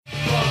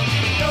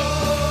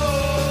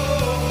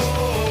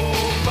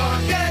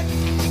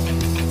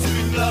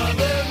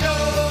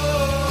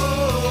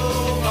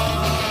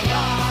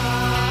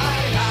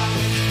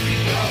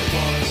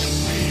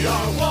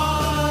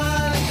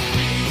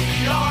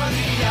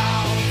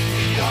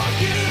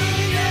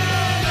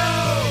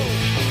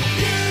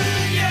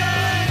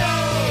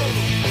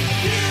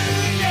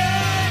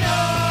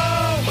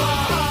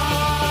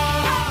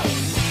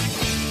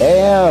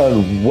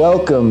And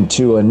welcome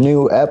to a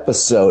new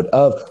episode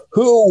of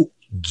Who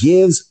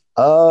Gives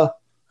a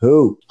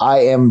Who.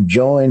 I am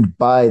joined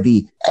by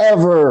the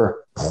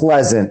ever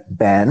pleasant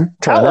Ben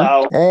Turner.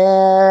 Hello.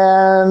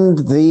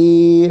 And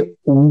the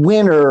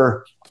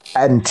winner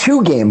in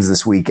 2 games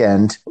this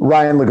weekend,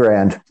 Ryan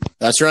LeGrand.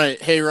 That's right.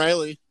 Hey,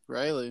 Riley.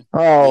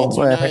 Oh, Leeds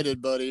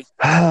United, buddy.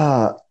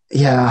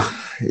 Yeah.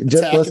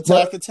 Attack.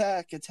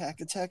 Hey,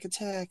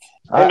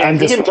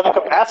 he can dunk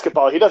a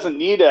basketball. He doesn't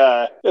need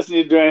to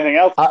do anything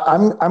else.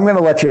 I'm going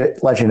to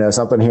let you know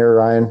something here,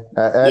 Ryan.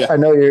 I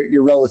know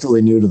you're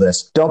relatively new to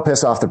this. Don't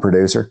piss off the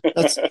producer.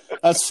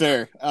 That's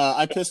fair.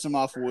 I pissed him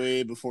off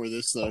way before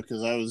this though,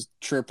 because I was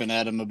chirping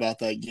at him about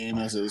that game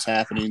as it was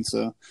happening.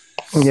 So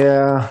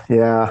yeah,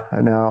 I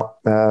know.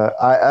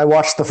 I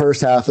watched the first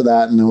half of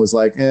that and it was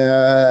like,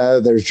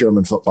 there's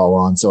German football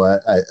on, so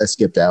I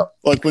skipped out.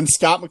 Like when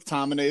Scott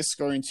McTominay is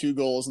scoring 2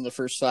 goals in the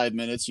first 5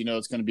 minutes, you know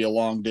it's going to be a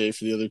long day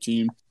for the other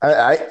team.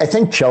 I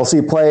think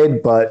Chelsea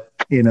played, but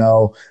I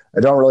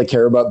don't really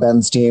care about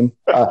Ben's team.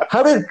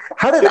 How did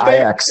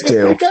Ajax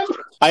do?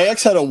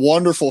 Ajax had a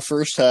wonderful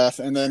first half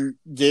and then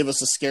gave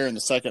us a scare in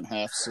the second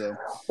half. So,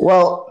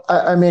 well,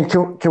 I mean,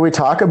 can we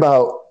talk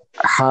about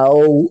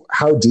how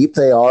deep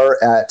they are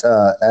at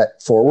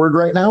forward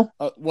right now?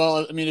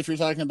 Well, I mean, if you're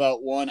talking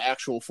about one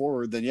actual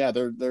forward, then yeah,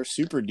 they're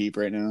super deep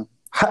right now.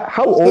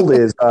 How old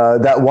is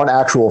that one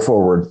actual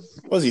forward?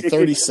 Was he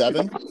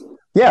 37?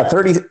 Yeah,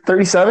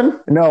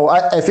 37? No,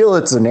 I feel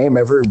it's a name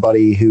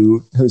everybody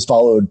who's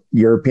followed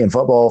European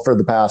football for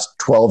the past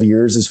 12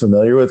 years is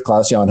familiar with,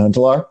 Klaas-Jan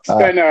Huntelaar.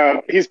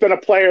 He's been a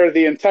player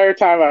the entire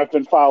time I've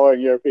been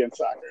following European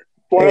soccer.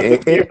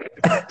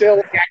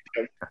 Still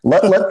active.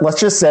 Let's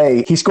just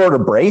say he scored a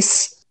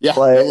brace. Yeah,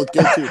 that looked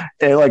good too.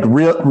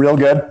 Real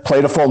good,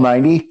 played a full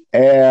 90,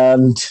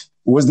 and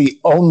was the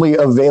only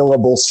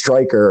available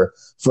striker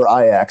for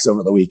Ajax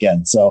over the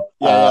weekend. So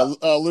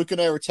Luke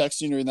and I were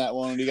texting during that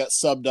one, and he got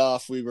subbed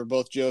off. We were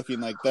both joking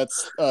like,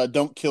 "That's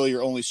don't kill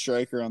your only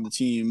striker on the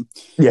team."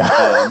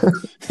 Yeah,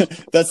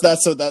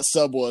 that's what that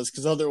sub was,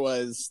 because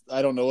otherwise,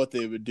 I don't know what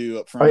they would do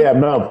up front. Oh yeah,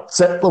 no.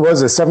 What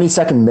was it,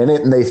 72nd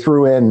minute, and they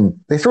threw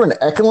in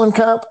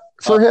Ekelenkamp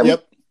for him.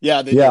 Yep.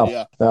 Yeah, they did,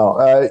 yeah.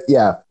 No,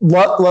 yeah.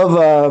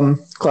 Love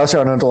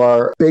Klaas-Jan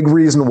Huntelaar. Big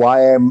reason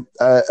why I'm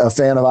a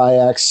fan of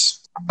Ajax.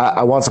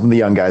 I want some of the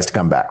young guys to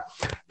come back.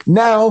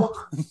 Now,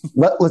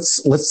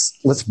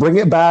 let's bring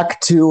it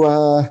back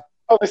to.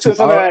 This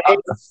isn't an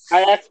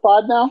Ajax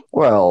pod now?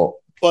 Well,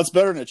 it's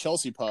better than a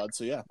Chelsea pod,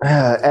 so yeah.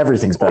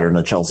 Everything's better than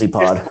a Chelsea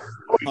pod.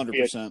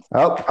 100%.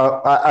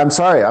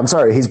 I'm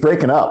sorry. He's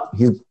breaking up.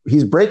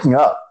 He's breaking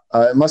up.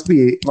 It must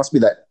be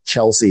that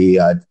Chelsea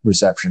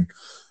reception.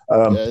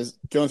 He's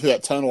going through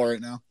that tunnel right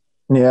now.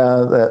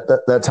 Yeah,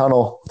 that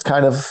tunnel. It's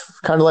kind of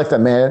like that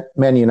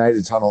Man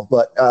United tunnel.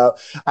 But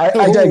I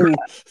digress.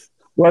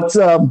 Let's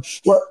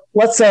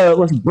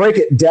break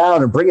it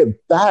down and bring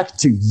it back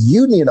to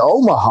Union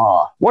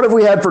Omaha. What have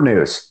we had for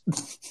news?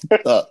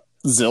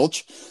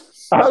 Zilch.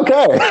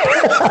 Okay.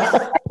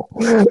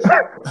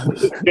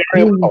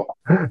 No.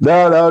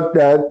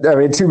 I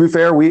mean, to be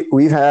fair,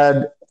 we've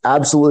had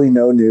absolutely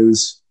no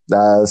news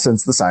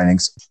since the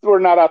signings. We're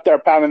not out there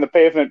pounding the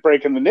pavement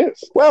breaking the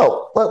news.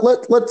 Well,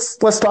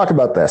 let's talk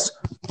about this.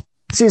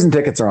 Season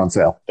tickets are on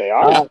sale. They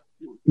are.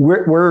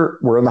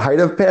 We're in the height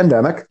of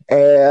pandemic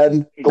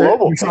and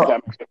global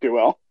pandemic, if you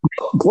will.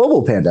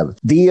 Global pandemic.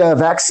 The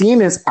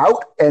vaccine is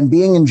out and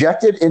being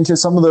injected into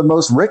some of the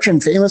most rich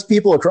and famous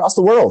people across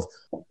the world.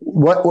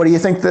 What do you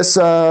think this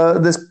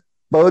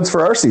bodes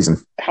for our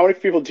season? How many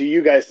people do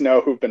you guys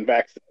know who've been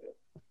vaccinated?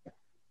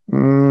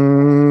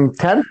 10.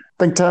 I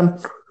think 10.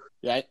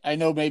 Yeah, I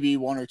know maybe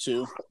 1 or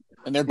 2,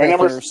 and they're both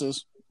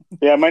nurses.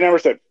 Yeah, my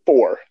number's at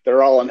 4.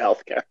 They're all in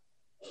healthcare.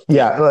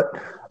 Yeah, but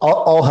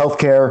all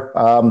healthcare.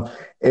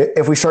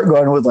 If we start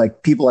going with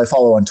like people I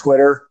follow on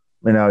Twitter,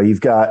 you've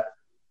got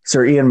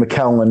Sir Ian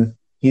McKellen.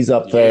 He's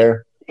up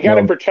there. You got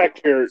to protect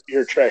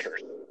your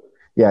treasures.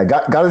 Yeah,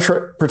 got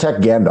to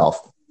protect Gandalf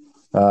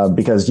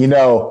because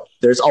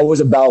there's always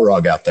a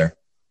Balrog out there.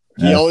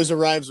 He always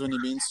arrives when he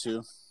means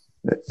to.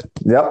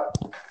 Yep,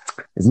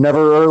 it's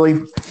never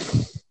early.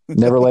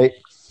 Never late.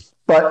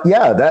 But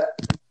yeah, that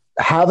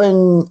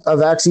having a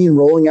vaccine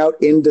rolling out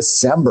in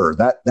December,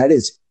 that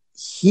is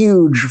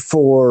huge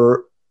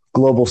for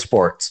global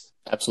sports.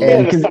 Absolutely.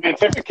 And the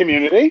scientific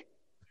community.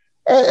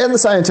 And the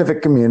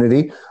scientific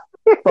community.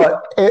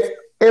 But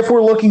if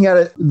we're looking at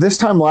it this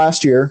time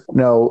last year,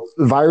 the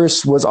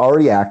virus was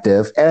already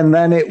active. And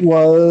then it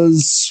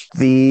was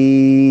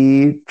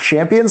the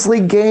Champions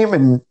League game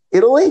in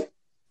Italy.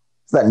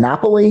 Is that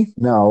Napoli?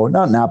 No,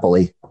 not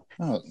Napoli.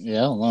 Oh,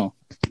 yeah, I don't know.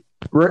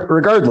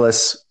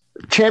 Regardless,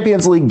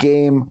 Champions League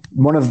game,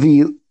 one of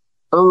the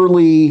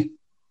early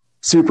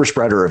super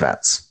spreader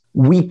events.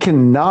 We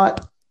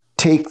cannot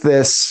take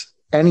this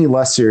any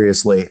less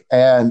seriously.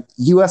 And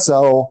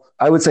USL,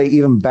 I would say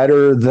even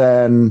better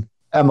than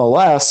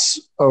MLS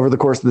over the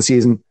course of the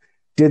season,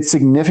 did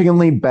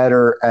significantly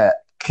better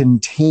at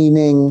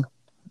containing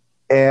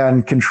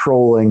and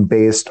controlling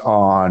based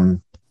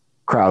on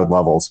crowd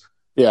levels.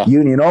 Yeah.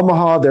 Union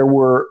Omaha, there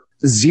were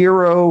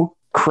 0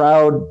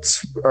 crowd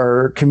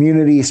or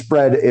community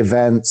spread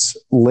events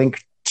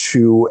linked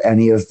to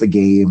any of the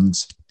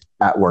games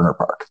at Werner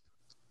Park,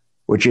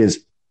 which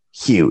is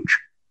huge.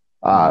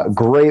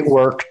 Great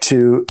work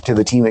to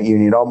the team at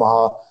Union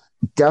Omaha.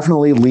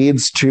 Definitely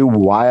leads to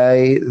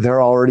why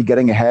they're already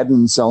getting ahead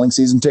and selling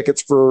season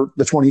tickets for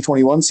the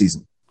 2021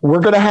 season. We're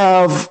going to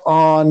have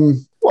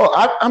on,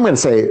 I'm going to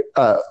say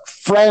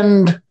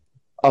friend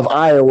of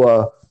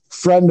Iowa,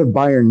 friend of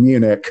Bayern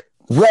Munich,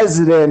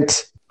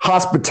 resident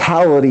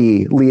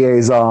hospitality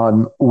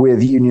liaison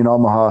with Union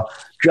Omaha,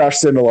 Josh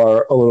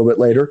Sindelar, a little bit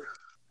later.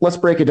 Let's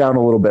break it down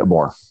a little bit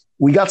more.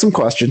 We got some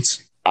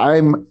questions.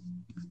 I'm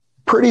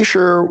pretty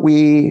sure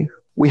we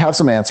have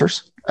some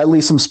answers, at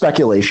least some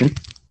speculation.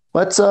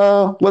 Let's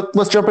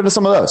jump into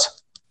some of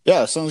those.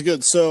 Yeah, sounds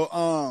good. So,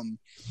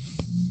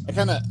 I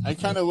kind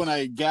of when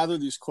I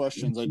gathered these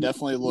questions, I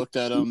definitely looked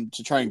at them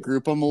to try and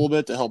group them a little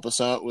bit to help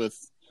us out with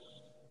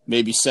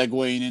maybe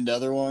segueing into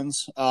other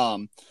ones.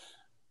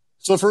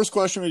 So the first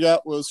question we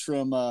got was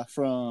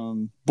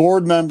from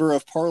board member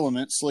of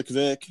Parliament, Slick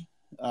Vic.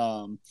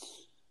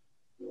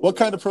 What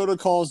kind of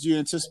protocols do you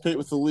anticipate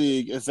with the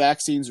league if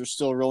vaccines are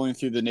still rolling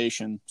through the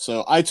nation?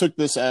 So I took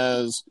this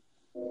as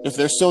if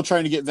they're still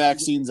trying to get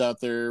vaccines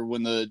out there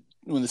when the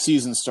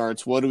season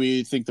starts, what do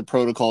we think the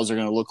protocols are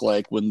going to look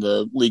like when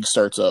the league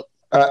starts up?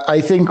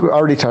 I think we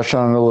already touched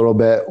on it a little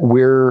bit.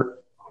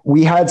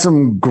 We had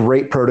some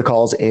great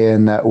protocols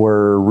in that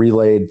were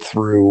relayed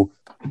through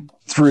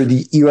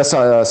the U.S.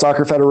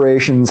 Soccer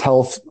Federation's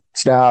health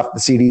staff, the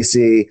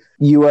CDC.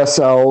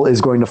 USL is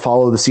going to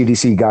follow the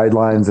CDC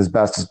guidelines as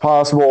best as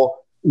possible.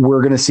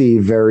 We're going to see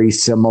very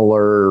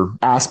similar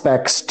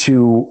aspects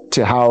to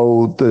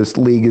how this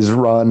league is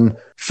run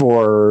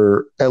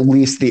for at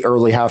least the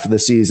early half of the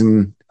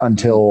season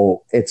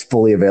until it's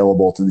fully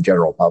available to the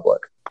general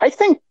public. I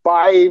think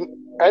when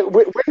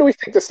do we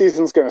think the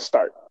season's going to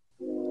start?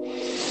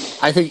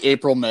 I think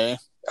April, May.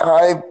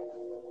 I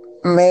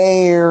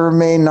may or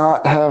may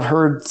not have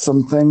heard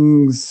some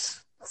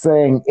things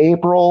saying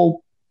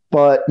April,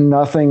 but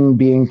nothing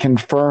being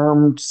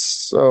confirmed.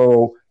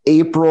 So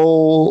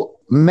April,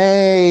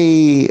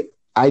 May,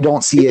 I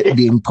don't see it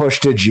being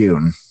pushed to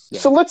June. Yeah.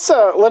 So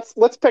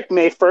let's pick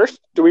May 1st.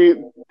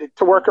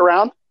 To work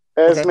around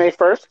as okay. May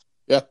 1st?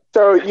 Yeah.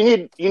 So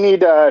you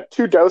need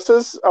 2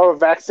 doses of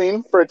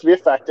vaccine for it to be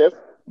effective.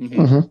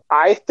 Mm-hmm. Mm-hmm.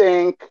 I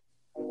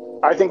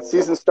think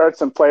season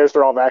starts and players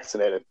are all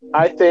vaccinated.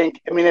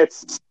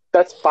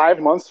 That's 5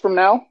 months from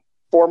now,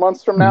 4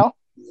 months from now.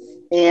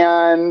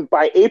 And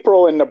by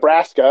April in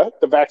Nebraska,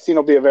 the vaccine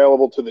will be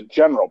available to the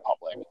general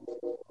public.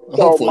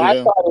 So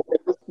my thought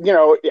is,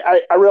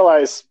 I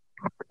realize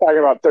we're talking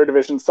about third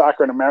division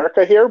soccer in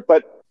America here,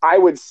 but I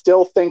would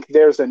still think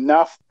there's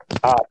enough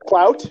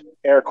clout,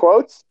 air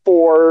quotes,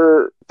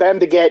 for them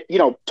to get,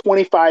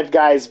 25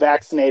 guys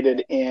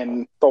vaccinated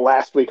in the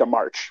last week of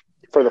March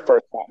for the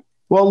first time.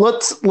 Well,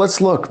 let's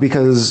look,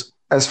 because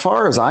as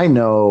far as I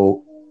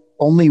know,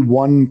 only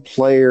one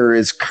player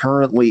is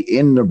currently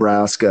in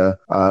Nebraska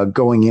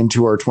going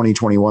into our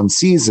 2021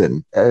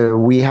 season.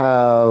 We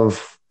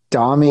have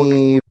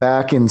Dami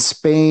back in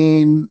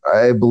Spain.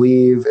 I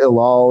believe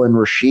Ilal and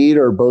Rashid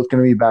are both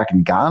going to be back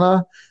in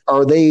Ghana.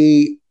 Are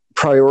they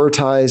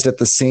prioritized at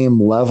the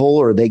same level,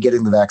 or are they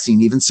getting the vaccine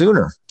even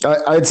sooner?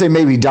 I'd say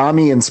maybe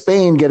Dami in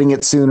Spain getting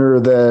it sooner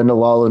than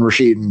Ilal and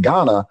Rashid in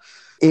Ghana.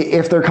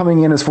 If they're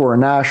coming in as foreign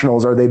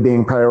nationals, are they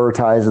being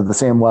prioritized at the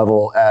same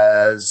level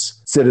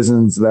as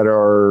citizens that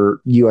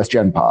are U.S.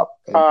 Gen Pop?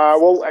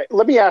 Well,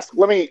 let me ask.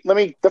 Let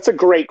me. That's a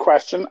great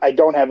question. I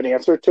don't have an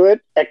answer to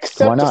it,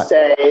 except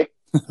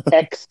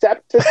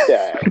to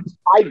say,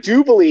 I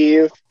do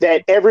believe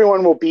that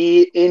everyone will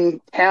be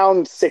in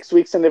town 6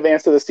 weeks in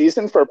advance of the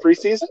season for a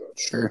preseason.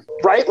 Sure.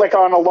 Right? Like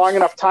on a long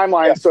enough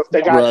timeline. So if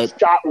they got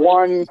shot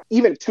 1,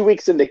 even 2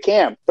 weeks into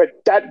camp.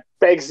 But that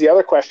begs the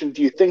other question.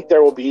 Do you think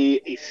there will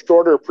be a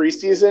shorter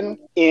preseason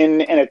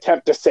in an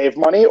attempt to save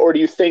money? Or do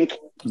you think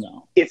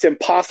it's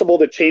impossible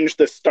to change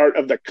the start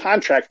of the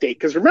contract date?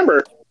 Because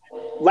remember,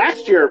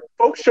 last year,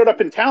 folks showed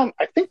up in town,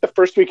 I think the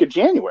first week of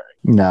January.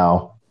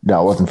 No, it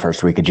wasn't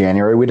first week of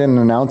January. We didn't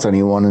announce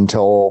anyone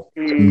until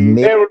it would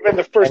have been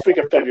the first week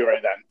of February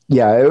then.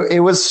 Yeah,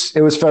 it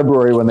was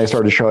February when they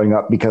started showing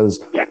up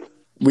because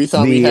we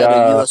thought we had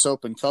a U.S.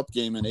 Open Cup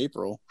game in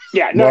April.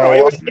 Yeah, it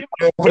was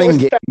opening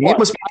game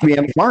was supposed to be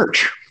in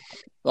March.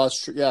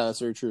 That's true. Yeah, that's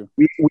very true.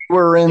 We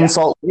were in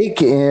Salt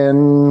Lake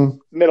in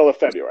middle of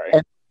February.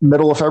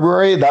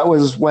 That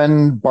was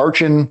when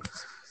Barchin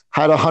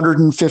had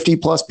 150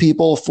 plus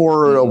people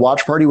for a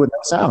watch party with no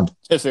sound.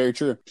 That's very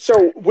true.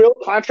 So will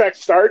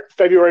contracts start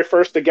February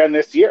 1st again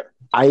this year?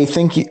 I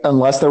think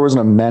unless there was an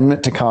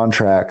amendment to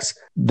contracts,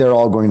 they're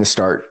all going to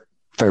start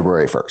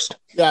February 1st.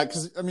 Yeah,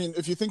 because,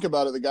 if you think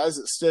about it, the guys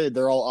that stayed,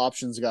 they're all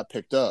options that got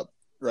picked up,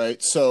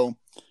 right? So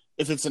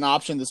if it's an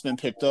option that's been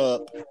picked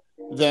up,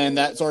 then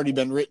that's already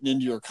been written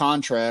into your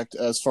contract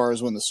as far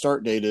as when the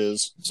start date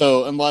is.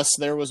 So unless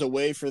there was a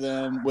way for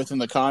them within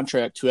the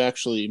contract to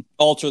actually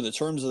alter the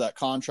terms of that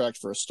contract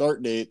for a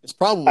start date, it's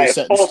probably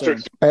set in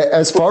stone.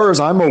 As far as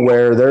I'm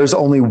aware, there's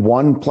only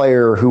one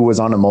player who was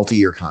on a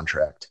multi-year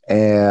contract.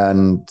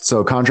 And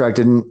so contract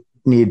didn't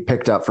need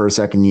picked up for a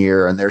second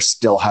year, and they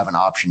still have an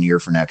option year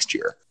for next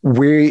year. It'll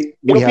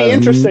be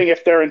interesting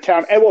if they're in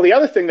town. And well, the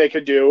other thing they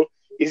could do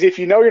is if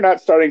you know you're not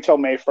starting till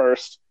May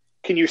 1st,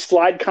 can you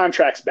slide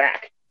contracts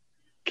back?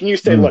 Can you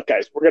say, look,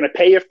 guys, we're going to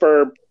pay you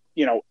for,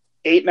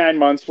 8-9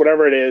 months,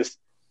 whatever it is,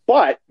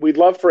 but we'd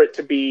love for it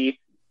to be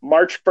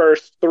March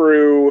 1st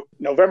through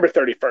November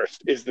 31st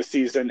is the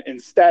season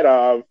instead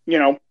of,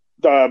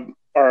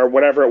 or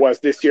whatever it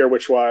was this year,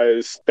 which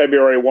was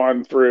February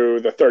 1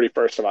 through the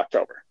 31st of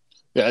October.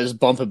 Yeah, just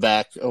bump it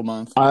back a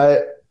month.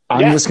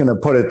 I'm just going to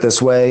put it this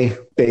way,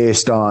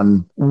 based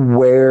on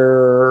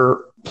where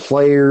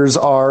players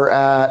are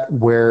at,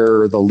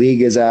 where the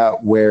league is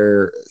at,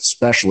 where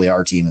especially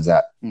our team is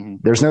at. Mm-hmm.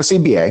 There's no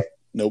CBA.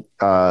 Nope.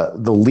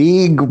 The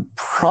league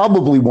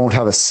probably won't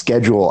have a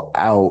schedule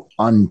out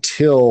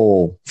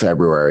until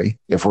February,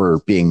 if we're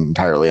being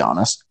entirely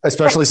honest,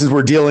 especially since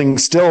we're dealing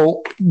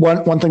still.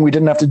 One thing we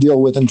didn't have to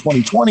deal with in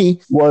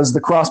 2020 was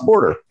the cross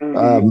border,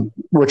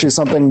 which is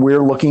something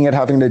we're looking at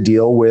having to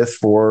deal with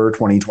for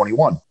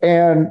 2021.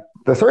 And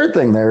the third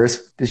thing there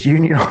is, does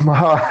Union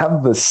Omaha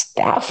have the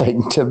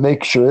staffing to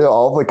make sure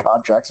all the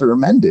contracts are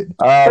amended?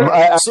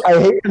 I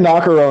hate to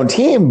knock our own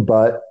team,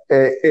 but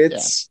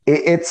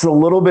it's a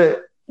little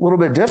bit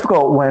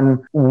difficult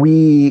when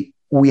we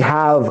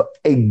have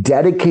a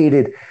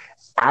dedicated,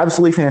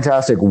 absolutely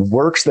fantastic,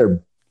 works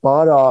their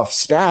butt off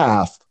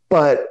staff,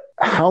 but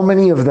how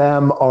many of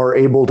them are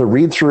able to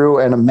read through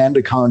and amend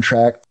a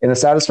contract in a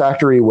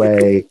satisfactory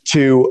way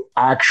to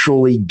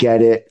actually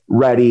get it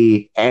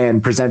ready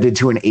and presented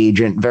to an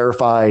agent,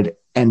 verified,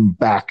 and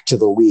back to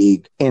the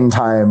league in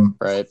time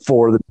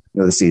for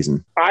the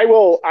season? I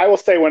will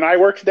say, when I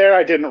worked there,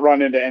 I didn't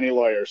run into any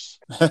lawyers.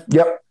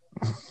 Yep.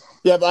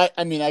 Yeah, but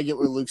I get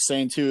what Luke's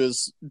saying too.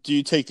 Is, do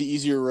you take the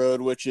easier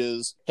road, which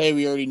is, hey,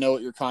 we already know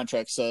what your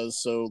contract says,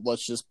 so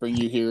let's just bring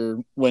you here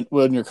when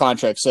your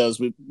contract says.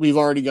 We've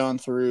already gone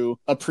through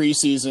a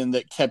preseason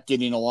that kept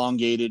getting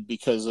elongated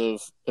because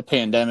of the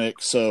pandemic,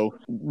 so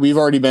we've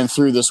already been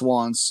through this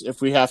once. If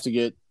we have to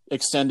get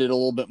extended a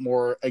little bit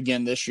more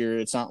again this year,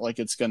 it's not like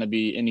it's going to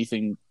be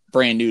anything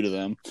brand new to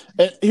them.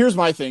 And here's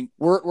my thing: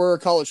 we're a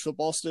college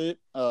football state,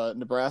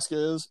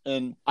 Nebraska is,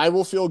 and I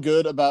will feel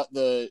good about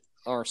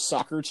our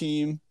soccer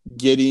team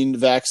getting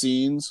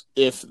vaccines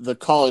if the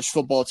college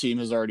football team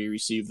has already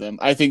received them.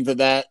 I think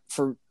that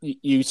for,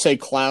 you say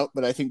clout,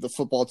 but I think the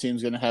football team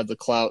is going to have the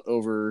clout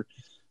over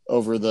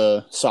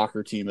the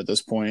soccer team at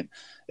this point.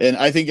 And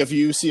I think if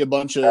you see a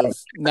bunch of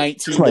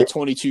 19 to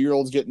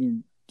 22-year-olds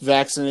getting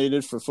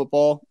vaccinated for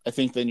football, I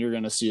think then you're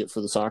going to see it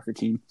for the soccer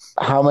team.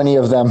 How many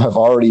of them have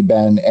already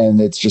been, and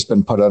it's just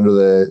been put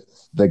under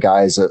the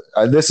guise of,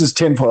 this is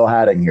tinfoil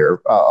hatting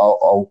here.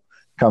 I'll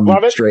come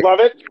straight. Love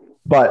it.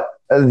 But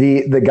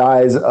the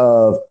guise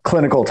of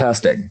clinical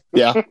testing.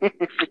 Yeah.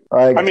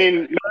 I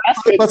mean,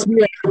 let's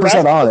be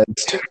 100%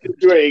 honest.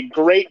 Do a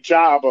great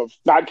job of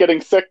not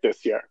getting sick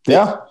this year.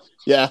 Yeah.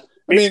 Yeah.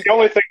 I mean, the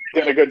only thing they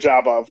did a good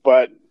job of,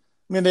 but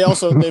I mean, they've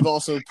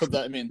also put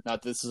that, I mean,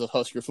 not this is a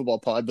Husker football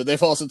pod, but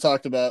they've also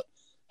talked about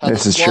how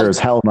this is sure as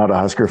hell not a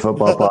Husker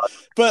football pod.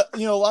 But,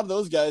 a lot of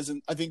those guys,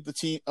 and I think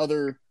if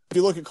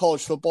you look at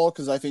college football,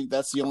 because I think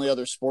that's the only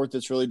other sport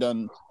that's really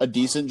done a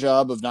decent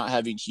job of not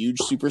having huge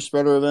super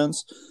spreader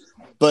events.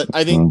 But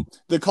I think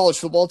the college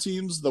football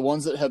teams, the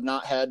ones that have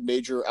not had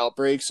major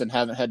outbreaks and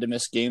haven't had to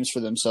miss games for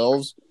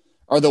themselves,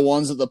 are the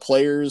ones that the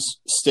players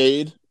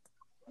stayed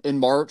in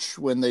March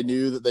when they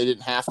knew that they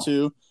didn't have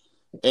to.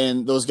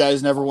 And those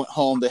guys never went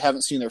home. They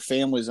haven't seen their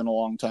families in a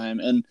long time.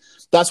 And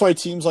that's why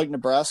teams like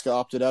Nebraska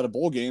opted out of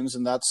bowl games.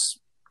 And that's,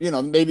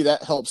 maybe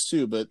that helps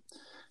too. But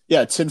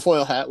yeah,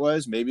 tinfoil hat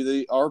wise, maybe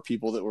they are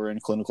people that were in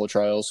clinical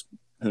trials.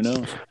 Who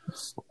knows?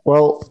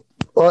 Well,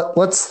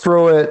 let's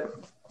throw it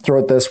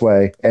this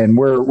way, and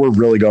we're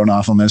really going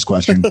off on this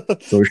question.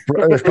 So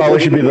this probably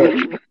should be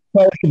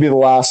the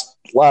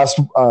last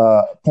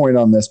point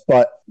on this.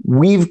 But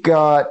we've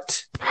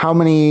got how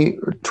many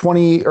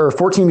 20 or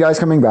 14 guys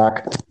coming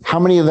back? How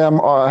many of them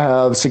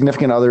have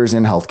significant others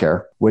in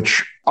healthcare?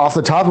 Which, off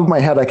the top of my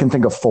head, I can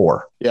think of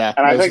 4. Yeah,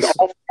 and I think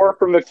all 4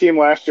 from the team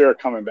last year are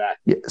coming back.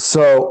 Yeah,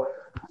 so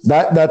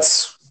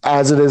that's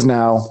as it is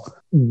now,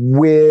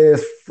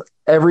 with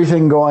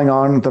everything going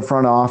on at the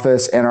front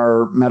office and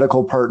our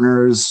medical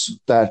partners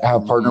that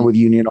have partnered with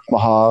Union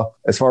Omaha.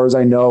 As far as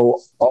I know,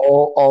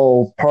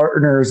 all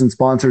partners and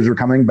sponsors are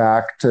coming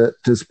back to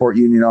support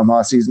Union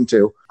Omaha season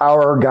 2.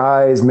 Our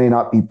guys may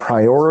not be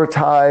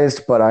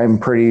prioritized, but I'm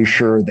pretty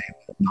sure they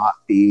will not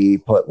be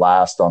put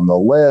last on the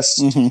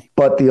list. Mm-hmm.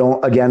 But the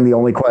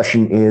only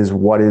question is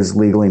what is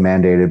legally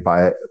mandated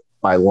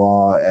by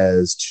law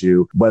as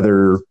to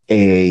whether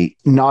a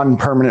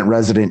non-permanent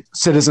resident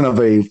citizen of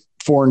a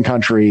foreign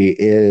country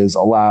is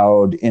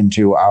allowed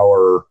into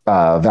our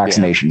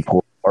vaccination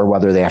pool, or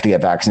whether they have to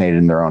get vaccinated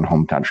in their own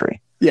home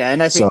country. Yeah,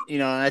 and I think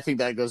I think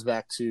that goes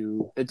back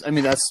to it. I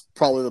mean, that's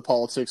probably the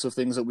politics of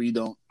things that we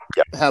don't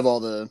have all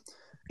the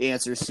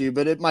answers to,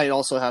 but it might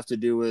also have to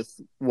do with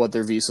what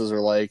their visas are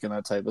like and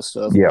that type of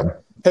stuff. Yeah.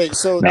 Hey,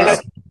 so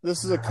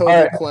this is a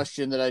COVID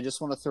question that I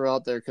just want to throw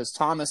out there because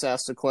Thomas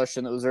asked a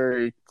question that was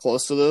very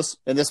close to this,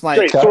 and this might.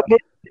 Great. So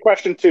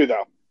question 2,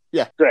 though.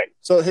 Yeah, great.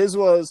 So his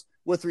was,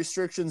 with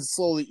restrictions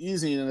slowly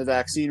easing and the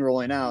vaccine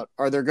rolling out,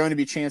 are there going to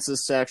be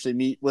chances to actually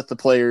meet with the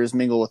players,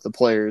 mingle with the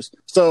players?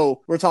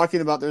 So we're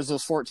talking about there's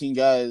those 14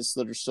 guys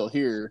that are still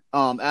here.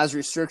 As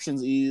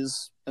restrictions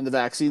ease and the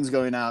vaccine's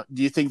going out,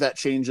 do you think that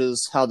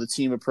changes how the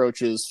team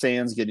approaches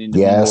fans getting to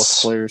mingle with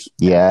players?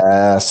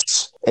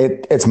 Yes.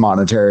 It's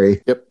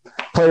monetary. Yep.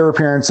 Player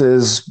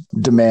appearances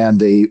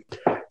demand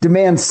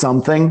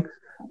something,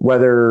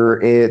 whether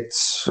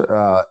it's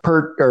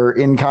per or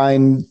in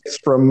kind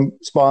from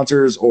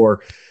sponsors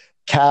or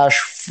cash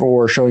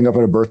for showing up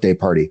at a birthday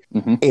party.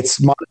 Mm-hmm. It's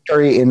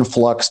monetary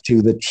influx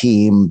to the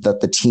team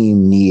that the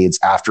team needs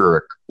after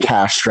a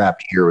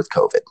cash-strapped year with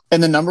COVID.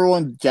 And the number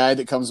one guy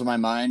that comes to my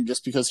mind,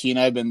 just because he and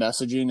I have been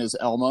messaging, is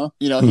Elma.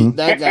 You know,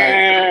 that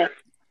guy.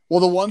 Well,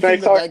 the one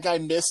thing that guy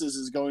misses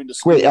is going to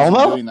school. Wait,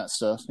 Elmo? Doing that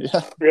stuff.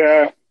 Yeah.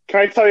 Yeah.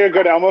 Can I tell you a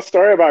good Elmo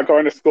story about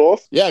going to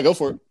schools? Yeah, go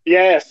for it.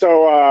 Yeah,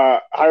 so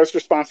I was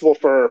responsible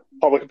for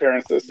public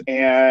appearances,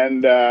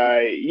 and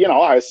I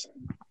was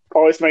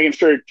always making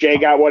sure Jay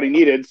got what he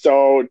needed.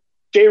 So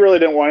Jay really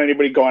didn't want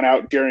anybody going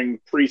out during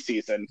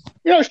preseason.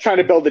 I was trying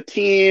to build a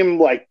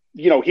team.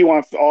 He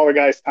wants all the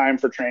guys' time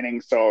for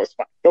training, so it's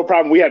fine. No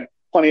problem. We had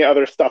plenty of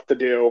other stuff to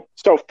do.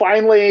 So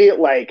finally,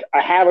 I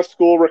have a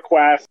school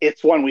request.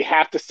 It's one we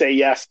have to say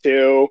yes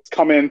to. It's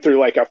come in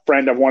through a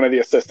friend of one of the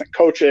assistant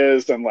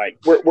coaches, and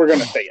we're going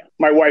to say yes.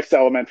 My wife's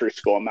elementary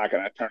school. I'm not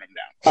going to turn him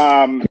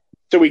down.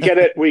 So we get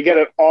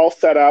it all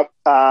set up.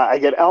 I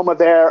get Elma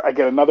there. I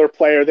get another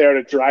player there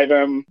to drive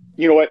him.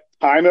 You know what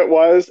time it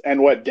was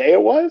and what day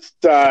it was?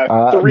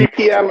 3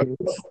 p.m.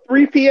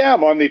 3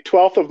 p.m. on the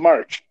 12th of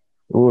March.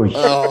 Oh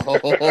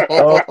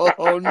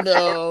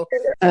no.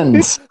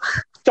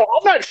 So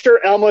I'm not sure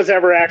Elma's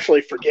ever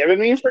actually forgiven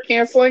me for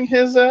canceling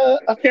his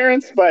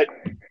appearance, but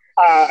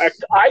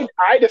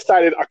I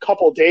decided a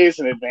couple days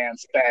in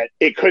advance that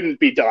it couldn't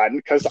be done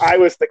because I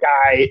was the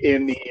guy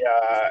in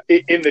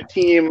the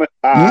team.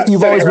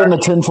 You've always been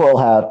the tinfoil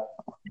hat.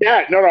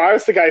 Yeah, no, I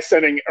was the guy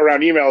sending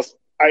around emails.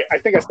 I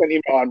think I sent an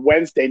email on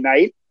Wednesday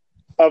night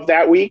of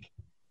that week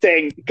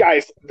saying,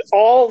 guys,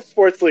 all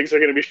sports leagues are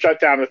going to be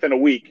shut down within a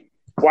week.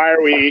 Why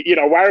are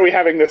we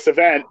having this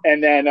event?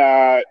 And then,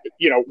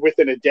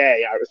 within a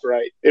day, I was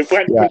right. It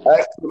went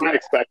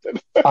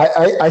unexpected.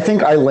 I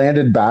think I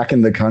landed back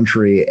in the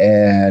country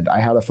and I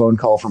had a phone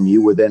call from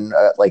you within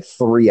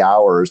 3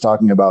 hours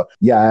talking about,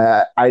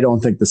 I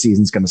don't think the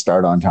season's going to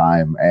start on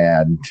time.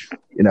 And,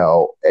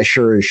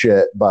 sure as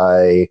shit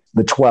by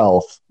the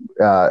 12th,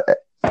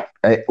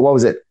 what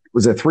was it?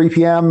 Was it 3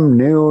 p.m.,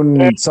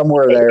 noon,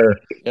 somewhere there?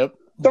 Yep.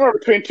 Somewhere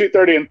between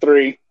 2:30 and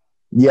 3.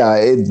 Yeah,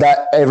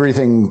 that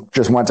everything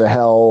just went to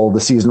hell. The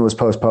season was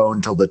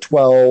postponed till the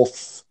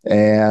 12th,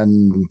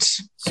 and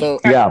so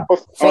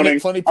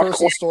funny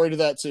personal story to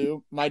that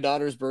too. My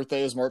daughter's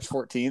birthday is March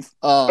 14th.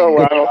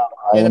 Wow!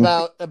 And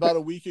about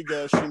a week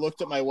ago, she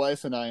looked at my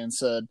wife and I and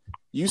said,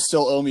 "You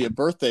still owe me a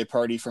birthday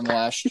party from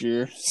last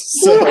year."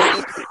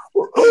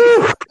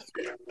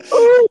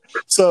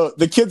 So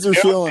the kids are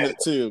feeling it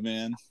too,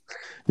 man.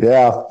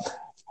 Yeah,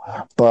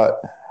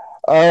 but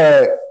all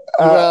right.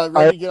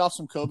 Ready to get off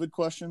some COVID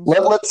questions?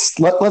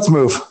 Let's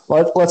move.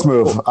 Let's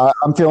move.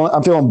 I'm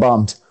feeling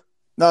bummed.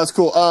 No, it's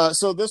cool.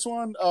 So this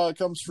one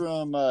comes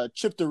from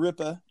Chip the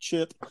Ripper.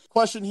 Chip.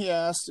 Question he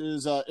asked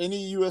is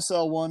any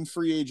USL 1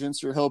 free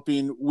agents you're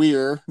hoping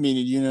we're,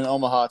 meaning Union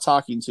Omaha,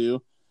 talking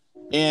to?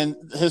 And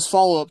his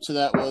follow up to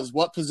that was,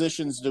 what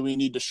positions do we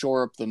need to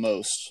shore up the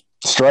most?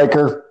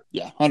 Striker.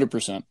 Yeah,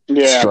 100%.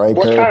 Yeah.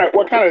 Striker.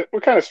 What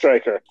kind of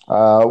striker?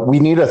 We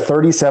need a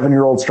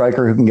 37-year-old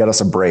striker who can get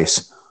us a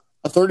brace.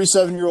 A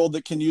 37-year-old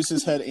that can use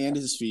his head and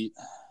his feet.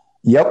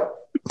 Yep,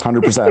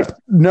 100%.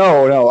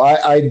 No,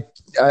 I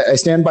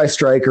stand by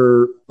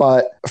striker,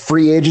 but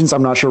free agents,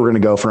 I'm not sure we're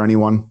going to go for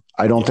anyone.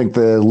 I don't think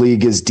the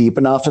league is deep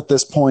enough at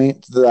this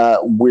point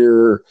that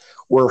we're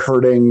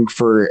hurting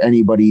for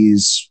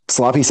anybody's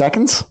sloppy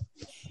seconds.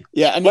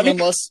 Yeah, I mean,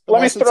 unless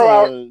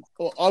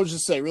I'll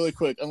just say really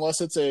quick,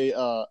 unless it's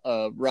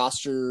a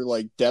roster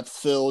depth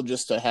fill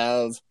just to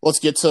have, let's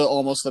get to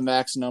almost the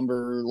max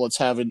number. Let's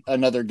have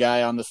another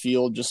guy on the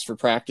field just for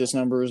practice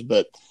numbers.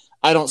 But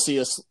I don't see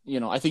us,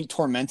 I think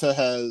Tormenta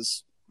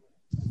has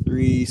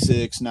 3,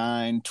 6,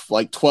 9,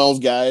 12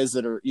 guys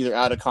that are either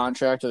out of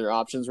contract or their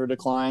options were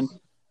declined.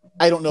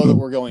 I don't know that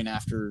we're going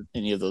after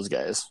any of those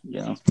guys.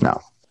 No.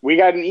 We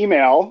got an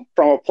email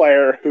from a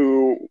player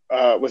who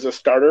was a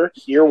starter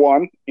year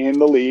one in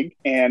the league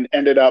and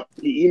ended up,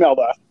 he emailed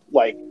us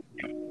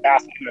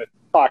asking to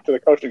talk to the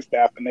coaching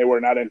staff, and they were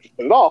not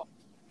interested at all.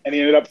 And he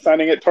ended up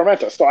signing at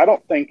Tormenta. So I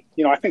don't think,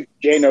 I think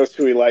Jay knows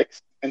who he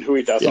likes. and who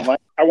he doesn't like.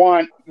 I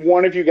want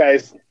one of you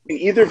guys, can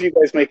either of you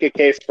guys make a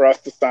case for us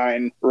to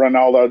sign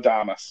Ronaldo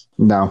Damas?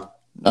 No.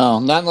 No,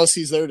 not unless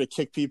he's there to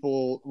kick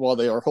people while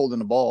they are holding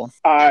the ball.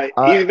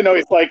 Even though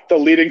he's like the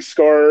leading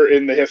scorer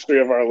in the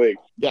history of our league.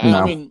 Yeah, No.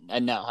 I mean,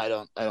 and no, I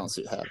don't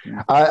see it happening.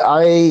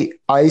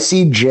 I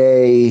see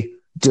Jay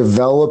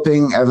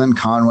developing Evan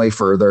Conway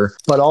further,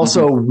 but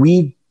also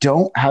we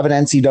don't have an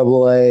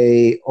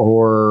NCAA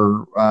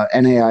or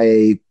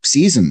NAIA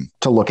season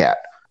to look at.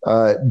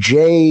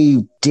 Jay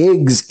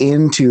digs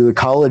into the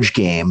college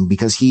game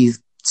because he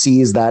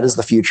sees that as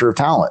the future of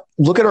talent.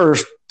 Look at our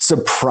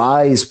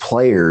surprise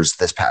players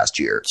this past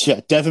year.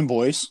 Yeah, Devin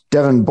Boyce,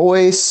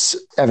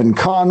 Evan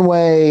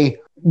Conway.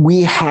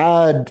 We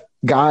had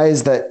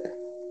guys that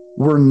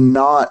were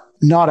not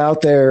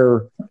out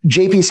there.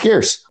 JP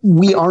Scarce.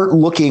 We aren't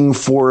looking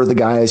for the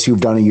guys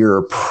who've done a year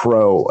of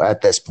pro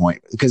at this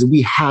point because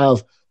we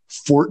have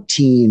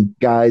 14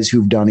 guys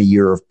who've done a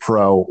year of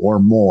pro or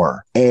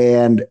more,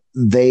 and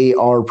they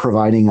are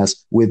providing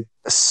us with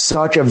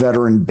such a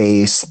veteran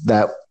base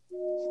that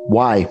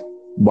why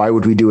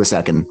would we do a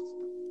second?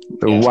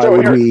 Why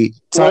would we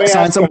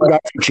sign some guys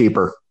for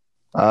cheaper?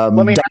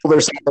 Double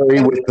their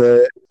salary with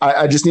the.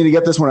 I just need to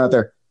get this one out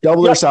there.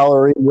 Double their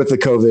salary with the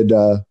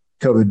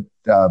COVID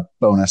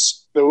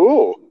bonus.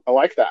 Ooh, I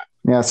like that.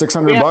 Yeah,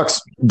 $600.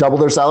 Double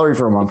their salary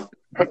for a month.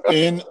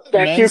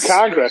 Thank you,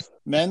 Congress.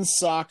 Men's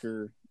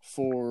soccer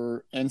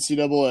for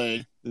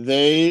NCAA.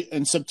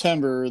 In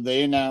September,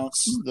 they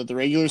announced that the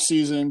regular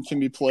season can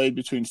be played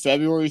between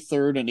February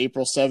 3rd and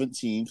April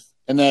 17th,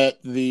 and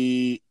that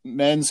the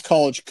Men's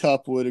College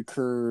Cup would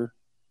occur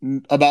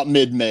about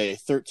mid-May,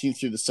 13th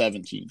through the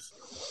 17th.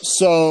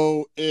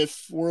 So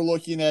if we're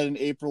looking at an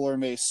April or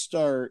May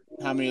start,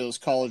 how many of those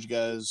college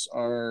guys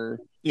are,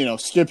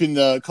 skipping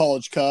the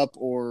College Cup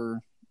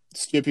or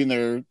skipping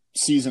their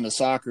season of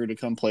soccer to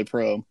come play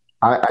pro?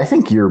 I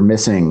think you're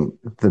missing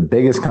the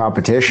biggest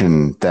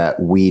competition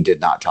that we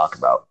did not talk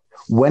about.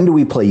 When do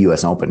we play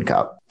U.S. Open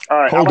Cup? All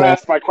right, I'm going to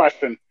ask my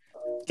question.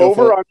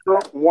 Over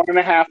under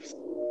 1.5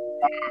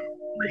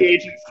 free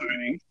agent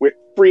signing, with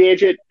free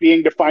agent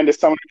being defined as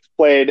someone who's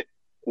played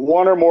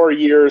one or more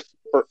years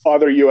for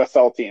other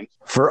USL teams.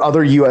 For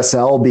other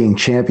USL being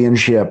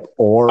championship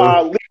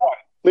or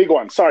League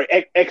One. Sorry,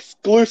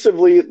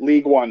 exclusively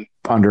League One.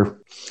 Under.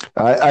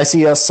 I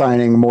see us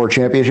signing more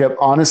championship.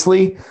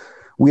 Honestly,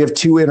 we have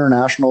 2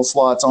 international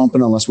slots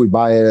open unless we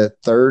buy a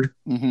third.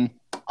 Mm-hmm.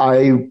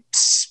 I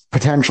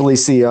potentially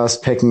see us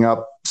picking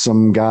up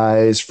some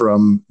guys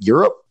from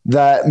Europe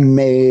that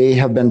may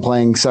have been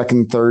playing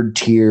second, third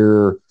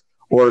tier,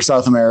 or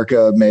South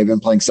America may have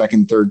been playing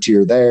second, third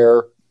tier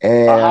there.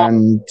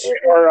 And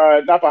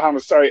not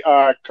Bahamas, sorry,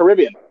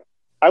 Caribbean.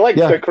 I like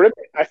the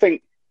Caribbean. I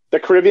think the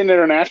Caribbean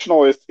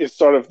International is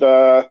sort of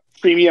the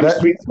premium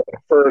sweet spot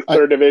for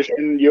third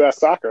division U.S.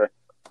 soccer.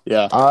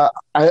 Yeah.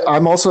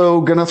 I'm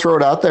also going to throw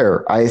it out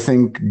there. I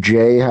think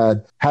Jay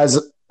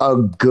has a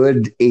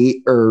good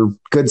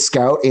good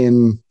scout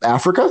in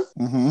Africa.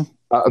 Mm-hmm.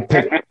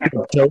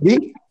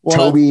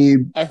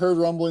 Toby. I heard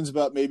rumblings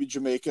about maybe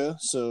Jamaica.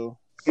 So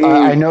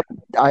I know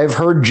I've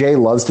heard Jay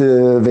loves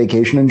to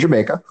vacation in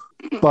Jamaica,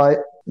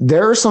 but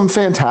there are some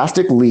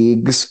fantastic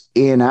leagues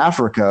in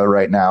Africa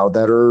right now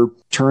that are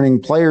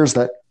turning players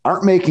that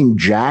aren't making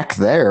jack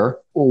there.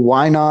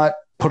 Why not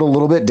put a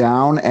little bit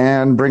down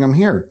and bring them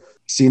here?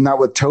 Seen that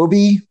with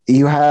Toby.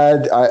 You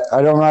had,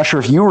 I'm not sure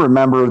if you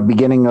remember the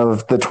beginning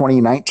of the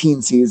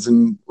 2019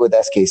 season with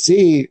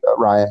SKC,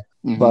 Ryan,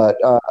 but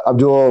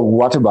Abdul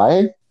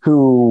Watabaye,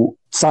 who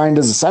signed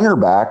as a center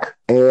back,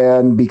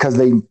 and because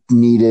they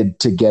needed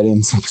to get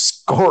in some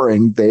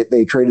scoring,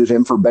 they traded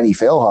him for Benny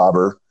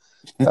Failhaber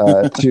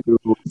to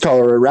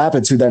Colorado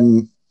Rapids, who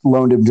then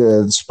loaned him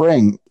to the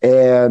Spring.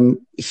 And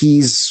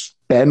he's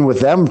been with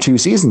them 2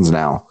 seasons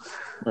now.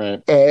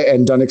 Right.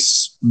 And done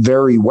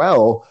very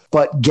well,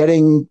 but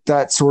getting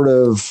that sort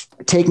of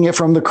taking it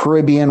from the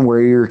Caribbean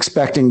where you're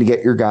expecting to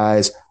get your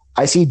guys.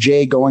 I see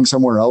Jay going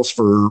somewhere else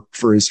for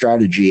his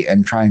strategy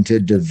and trying to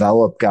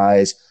develop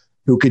guys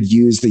who could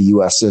use the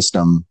U.S.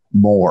 system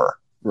more.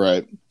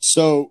 Right.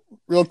 So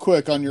real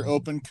quick on your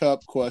Open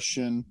Cup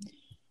question,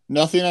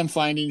 nothing I'm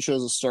finding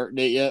shows a start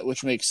date yet,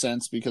 which makes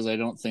sense because I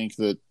don't think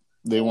that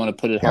they want to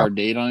put a hard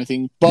date on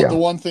anything. But the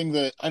one thing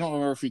that I don't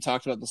remember if we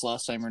talked about this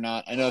last time or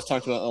not, I know I've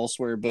talked about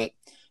elsewhere, but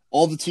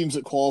all the teams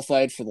that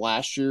qualified for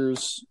last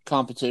year's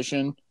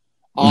competition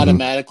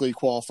automatically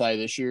qualify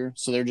this year.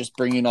 So they're just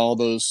bringing all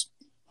those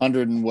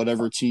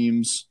 100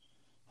 teams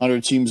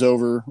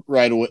over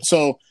right away.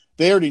 So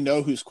they already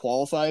know who's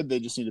qualified.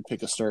 They just need to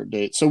pick a start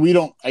date. So we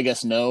don't, I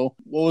guess, know.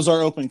 What was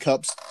our Open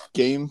Cups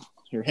game?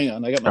 Here, hang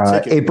on. I got my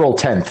ticket. April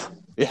 10th.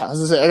 Yeah, I was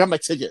going to say, I got my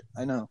ticket.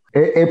 I know.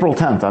 April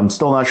 10th. I'm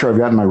still not sure I've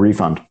gotten my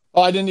refund.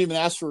 Oh, I didn't even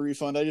ask for a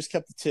refund. I just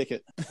kept the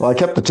ticket. Well, I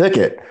kept the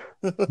ticket,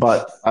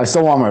 but I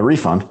still want my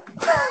refund.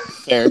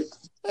 Fair.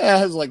 Yeah,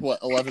 it was like,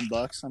 what,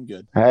 $11? I'm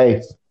good.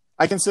 Hey.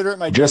 I consider it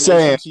my just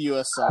saying to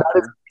U.S.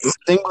 soccer.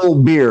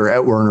 Single beer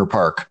at Werner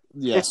Park.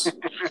 Yes.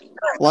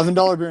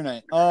 $11 beer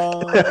night.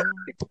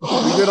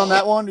 We good on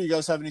that one? Do you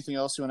guys have anything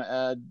else you want to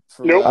add?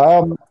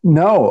 Nope.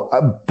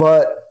 No,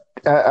 but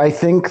I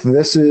think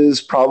this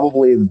is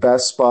probably the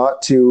best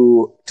spot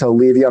to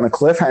leave you on a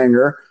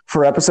cliffhanger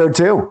for episode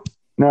 2.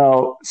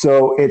 No,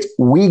 so it's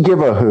we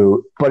give a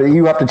hoot, but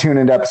you have to tune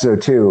into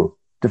episode 2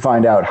 to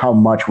find out how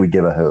much we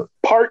give a hoot.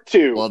 Part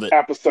 2, Love it.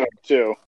 episode 2.